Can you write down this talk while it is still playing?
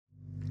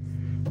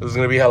This is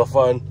gonna be hella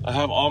fun. I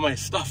have all my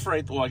stuff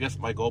right, well, I guess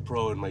my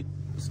GoPro and my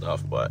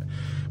stuff, but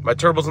my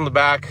turbo's in the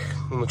back,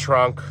 in the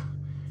trunk.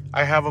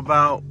 I have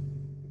about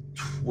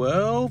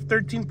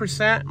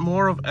 13%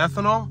 more of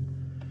ethanol.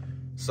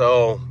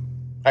 So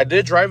I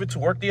did drive it to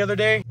work the other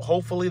day.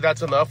 Hopefully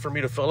that's enough for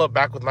me to fill up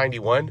back with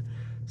 91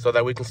 so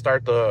that we can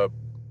start the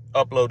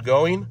upload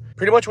going.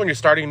 Pretty much when you're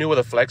starting new with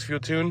a flex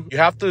fuel tune, you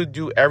have to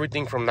do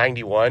everything from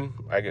 91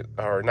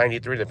 or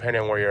 93,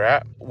 depending on where you're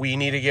at. We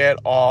need to get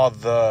all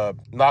the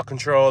knock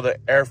control, the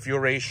air fuel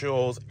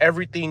ratios,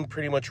 everything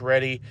pretty much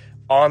ready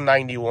on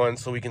 91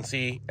 so we can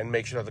see and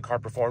make sure that the car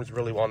performs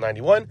really well on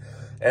 91.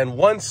 And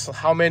once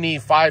how many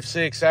 5,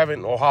 6,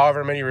 7, or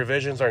however many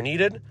revisions are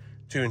needed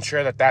to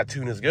ensure that that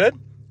tune is good,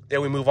 then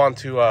we move on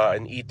to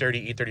an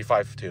E30,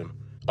 E35 tune.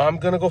 I'm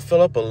gonna go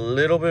fill up a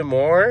little bit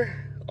more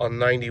on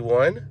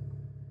 91.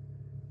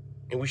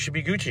 And we should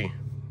be Gucci.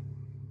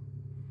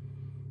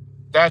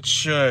 That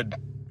should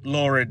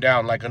lower it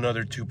down like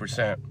another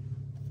 2%.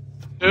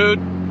 Dude,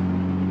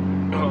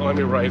 let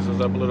me rise this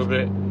up a little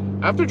bit.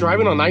 After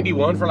driving on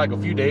 91 for like a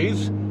few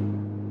days,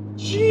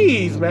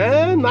 jeez,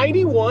 man,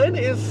 91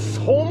 is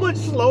so much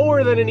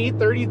slower than an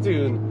E30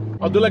 tune.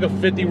 I'll do like a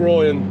 50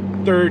 roll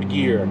in third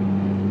gear.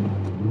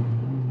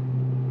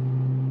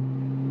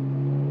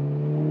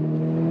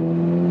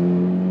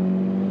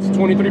 It's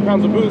 23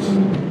 pounds of boost.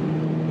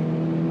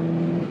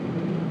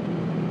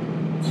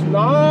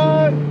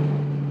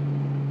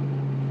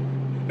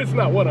 It's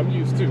not what I'm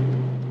used to.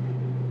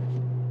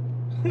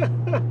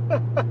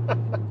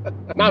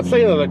 Not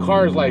saying that the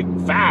car is like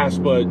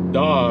fast, but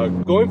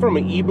dog, going from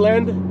an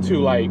E-blend to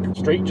like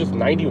straight just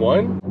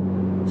 91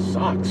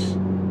 sucks.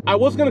 I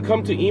was gonna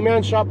come to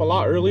E-Man shop a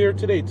lot earlier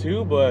today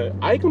too, but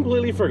I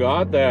completely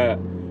forgot that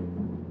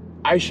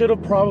I should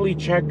have probably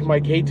checked my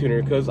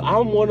Ktuner, because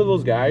I'm one of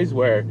those guys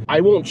where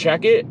I won't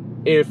check it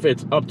if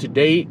it's up to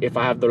date, if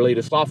I have the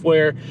latest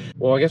software.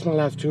 Well, I guess my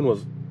last tune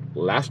was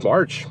last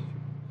March,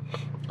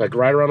 like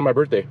right around my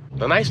birthday.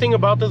 The nice thing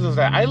about this is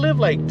that I live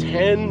like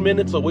 10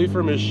 minutes away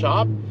from his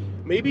shop,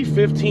 maybe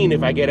 15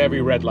 if I get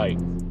every red light.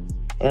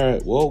 All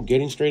right, well,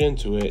 getting straight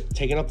into it,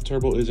 taking out the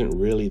turbo isn't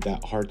really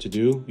that hard to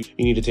do.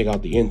 You need to take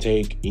out the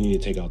intake, you need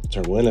to take out the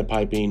turbo inlet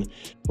piping.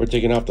 We're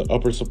taking out the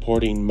upper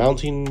supporting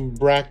mounting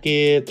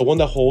bracket, the one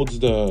that holds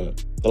the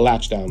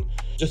latch down,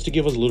 just to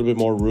give us a little bit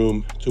more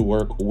room to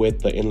work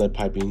with the inlet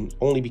piping,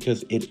 only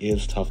because it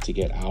is tough to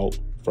get out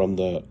from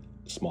the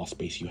small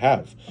space you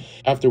have.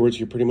 Afterwards,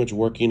 you're pretty much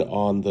working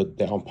on the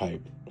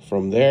downpipe.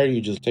 From there,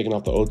 you're just taking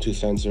off the O2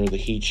 sensor, the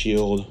heat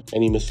shield,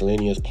 any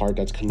miscellaneous part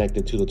that's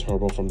connected to the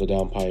turbo from the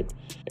downpipe,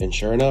 and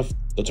sure enough,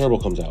 the turbo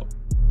comes out.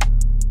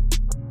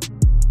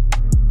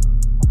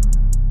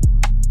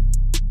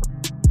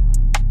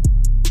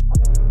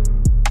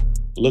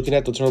 Looking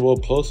at the turbo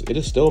up close, it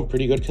is still in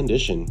pretty good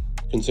condition,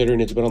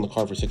 considering it's been on the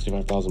car for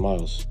 65,000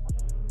 miles.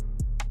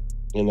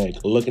 And like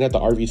looking at the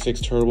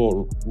Rv6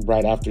 turbo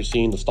right after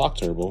seeing the stock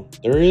turbo,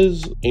 there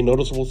is a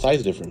noticeable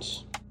size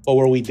difference. But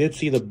where we did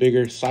see the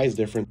bigger size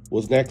difference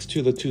was next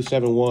to the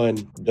 271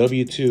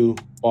 W2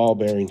 ball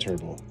bearing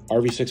turbo.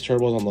 Rv6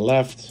 turbo is on the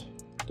left,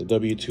 the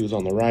W2 is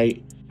on the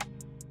right.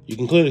 You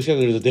can clearly see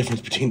that there's a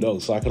difference between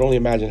those, so I could only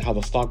imagine how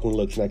the stock one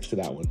looks next to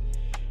that one.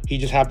 He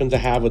just happened to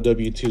have a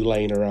W2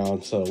 laying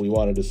around, so we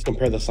wanted to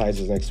compare the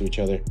sizes next to each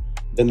other.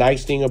 The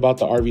nice thing about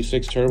the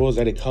Rv6 turbo is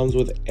that it comes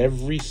with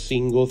every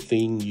single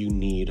thing you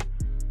need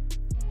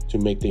to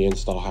make the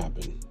install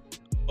happen.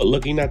 But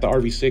looking at the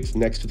Rv6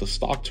 next to the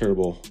stock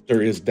turbo,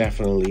 there is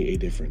definitely a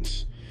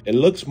difference. It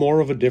looks more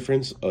of a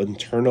difference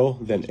internal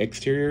than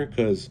exterior,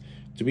 because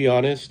to be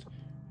honest,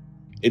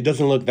 it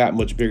doesn't look that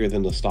much bigger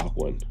than the stock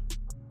one.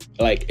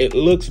 Like, it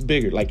looks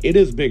bigger, like it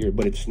is bigger,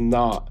 but it's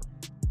not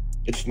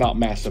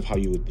massive how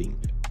you would think.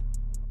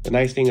 The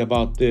nice thing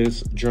about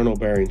this journal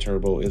bearing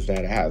turbo is that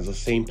it has the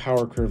same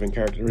power curve and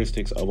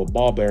characteristics of a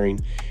ball bearing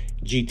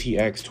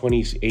GTX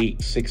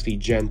 2860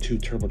 Gen 2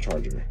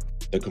 turbocharger.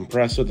 The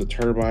compressor, the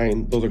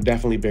turbine, those are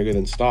definitely bigger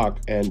than stock,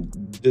 and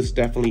this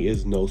definitely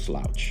is no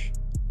slouch.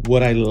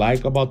 What I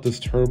like about this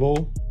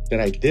turbo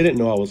that I didn't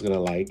know I was gonna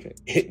like,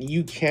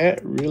 you can't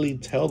really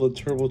tell the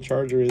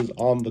turbocharger is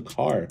on the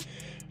car,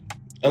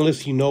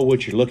 unless you know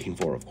what you're looking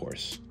for, of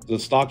course. The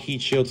stock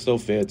heat shield still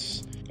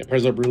fits. It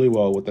pairs up really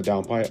well with the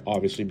downpipe,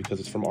 obviously, because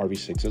it's from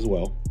Rv6 as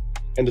well.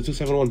 And the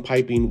 271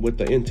 piping with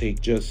the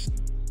intake just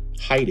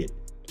hide it.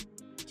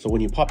 So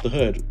when you pop the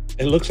hood,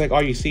 it looks like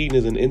all you're seeing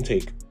is an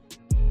intake.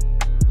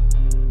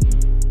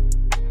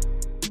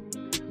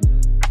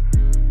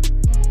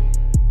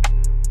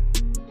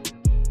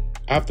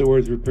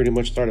 Afterwards, we pretty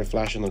much started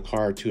flashing the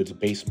car to its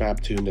base map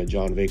tune that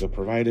John Vega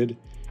provided,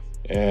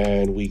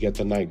 and we get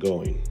the night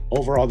going.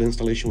 Overall, the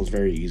installation was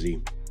very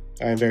easy.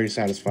 I am very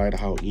satisfied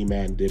how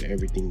E-Man did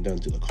everything done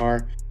to the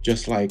car,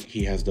 just like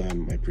he has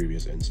done my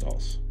previous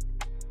installs.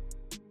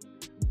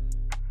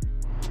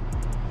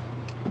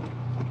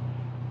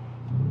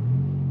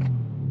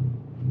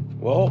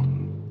 Well,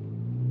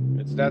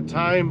 it's that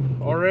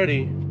time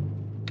already.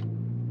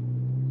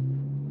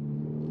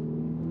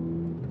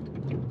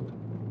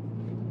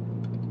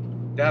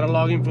 Data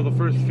logging for the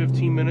first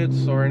 15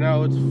 minutes. So right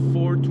now it's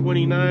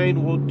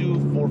 4:29. We'll do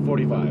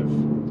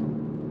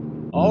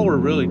 4:45. All we're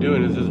really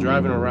doing is just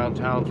driving around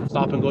town for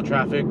stop and go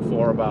traffic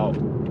for about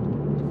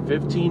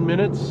 15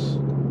 minutes.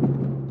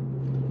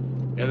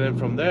 And then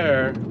from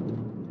there,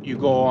 you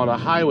go on a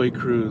highway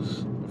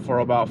cruise for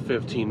about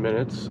 15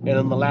 minutes. And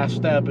then the last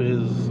step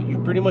is you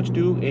pretty much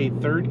do a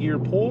third gear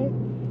pull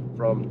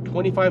from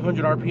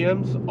 2,500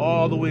 RPMs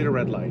all the way to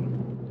red line.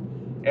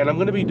 And I'm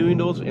gonna be doing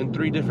those in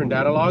 3 different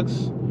data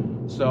logs.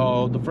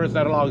 So the first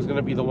data log is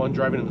gonna be the one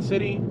driving in the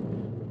city.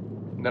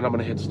 And then I'm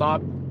gonna hit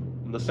stop.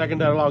 And the second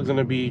data log is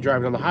gonna be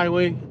driving on the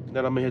highway.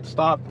 Then I'm gonna hit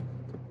stop.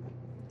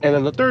 And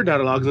then the third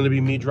data log is gonna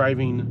be me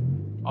driving,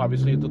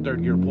 obviously, the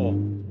third gear pull.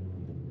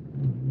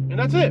 And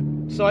that's it.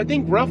 So I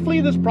think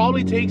roughly this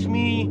probably takes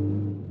me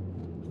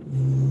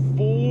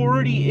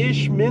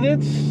 40-ish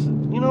minutes,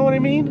 you know what I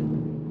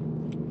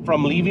mean?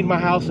 From leaving my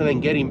house and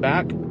then getting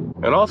back.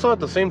 And also at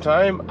the same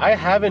time, I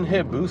haven't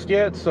hit boost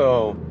yet,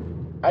 so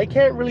I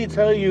can't really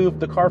tell you if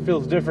the car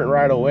feels different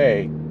right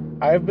away.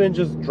 I've been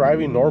just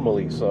driving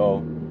normally,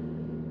 so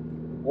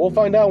we'll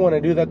find out when I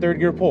do that third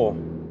gear pull.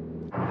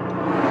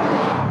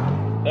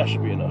 That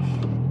should be enough.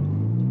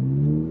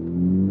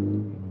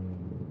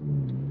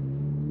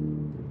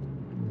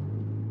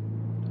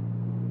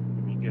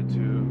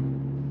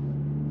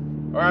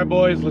 All right,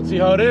 boys, let's see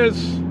how it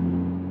is.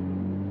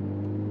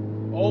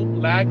 Oh,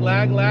 lag.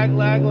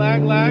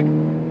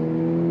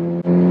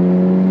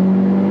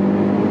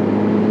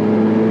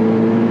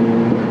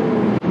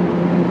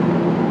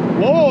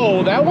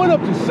 Whoa, that went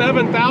up to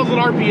 7,000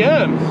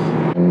 RPMs.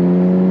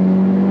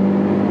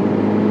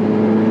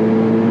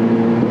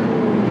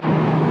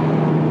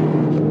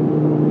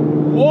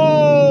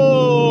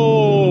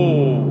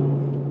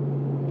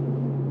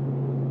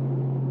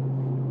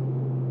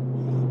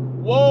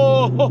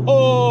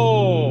 Whoa!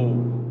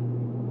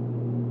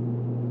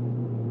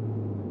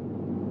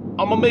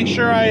 I'm gonna make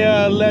sure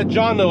I let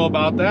John know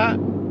about that.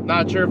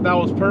 Not sure if that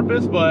was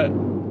purpose, but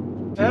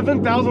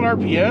 7,000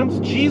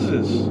 RPMs?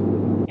 Jesus.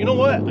 You know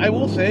what? I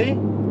will say,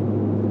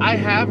 I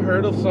have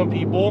heard of some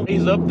people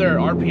raise up their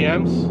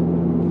RPMs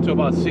to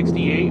about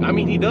 68. I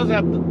mean, he does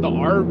have the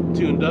R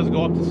tune does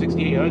go up to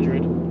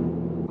 6,800.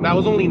 That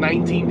was only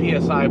 19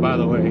 PSI, by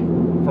the way,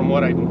 from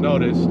what I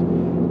noticed.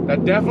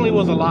 That definitely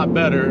was a lot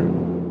better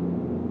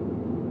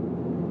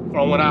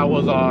from when I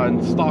was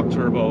on stock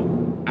turbo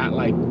at,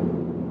 like,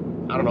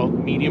 I don't know,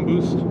 medium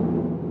boost.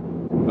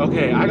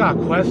 Okay, I got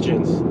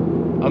questions.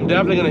 I'm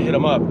definitely gonna hit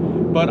them up.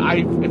 But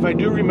if I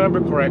do remember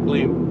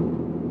correctly,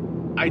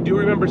 I do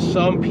remember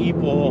some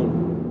people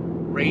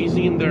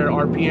raising their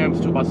RPMs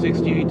to about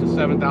 68 to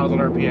 7,000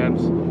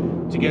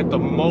 RPMs to get the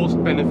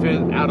most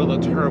benefit out of the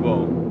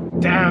turbo.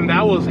 Damn,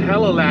 that was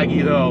hella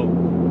laggy though.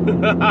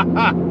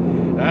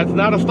 That's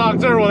not a stock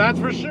turbo, that's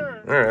for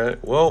sure. All right,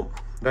 well,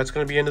 that's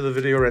going to be the end of the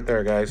video right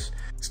there, guys.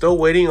 Still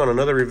waiting on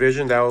another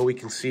revision. That way we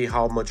can see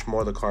how much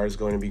more the car is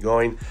going to be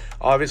going.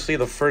 Obviously,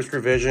 the first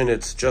revision,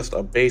 it's just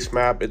a base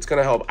map. It's going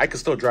to help. I can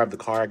still drive the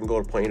car. I can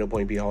go to point A to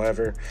point B,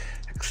 however.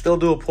 I can still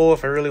do a pull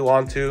if I really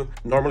want to.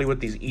 Normally with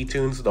these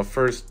E-tunes, the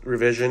first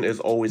revision is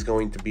always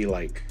going to be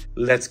like,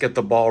 let's get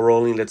the ball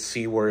rolling. Let's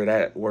see where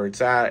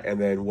it's at, and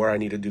then where I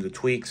need to do the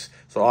tweaks.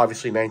 So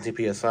obviously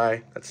 19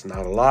 PSI, that's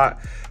not a lot.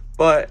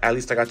 But at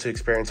least I got to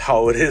experience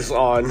how it is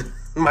on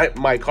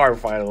my car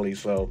finally.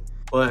 So,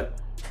 but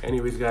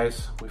anyways,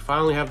 guys, we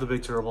finally have the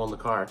big turbo on the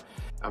car.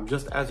 I'm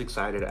just as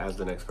excited as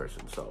the next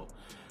person. So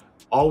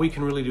all we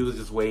can really do is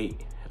just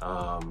wait.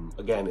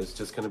 Again, it's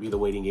just going to be the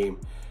waiting game,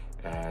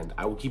 and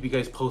I will keep you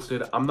guys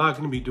posted. I'm not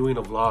going to be doing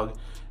a vlog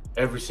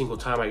every single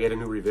time I get a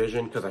new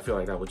revision, because I feel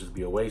like that would just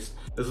be a waste.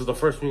 This is the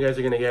first one you guys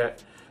are going to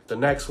get. The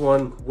next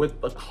one with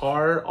the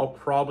car, I'll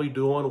probably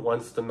do one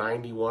once the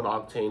 91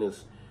 octane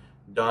is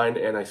done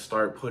and I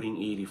start putting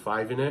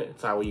E85 in it.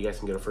 So that way you guys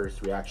can get a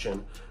first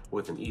reaction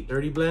with an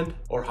E30 blend,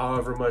 or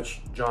however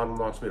much John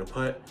wants me to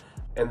put,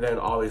 and then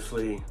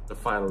obviously the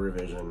final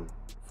revision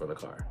for the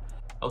car.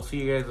 I'll see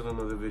you guys in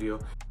another video.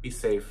 Be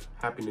safe.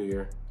 Happy New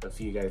Year. I'll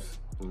see you guys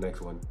in the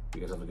next one.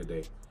 You guys have a good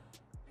day.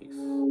 Peace.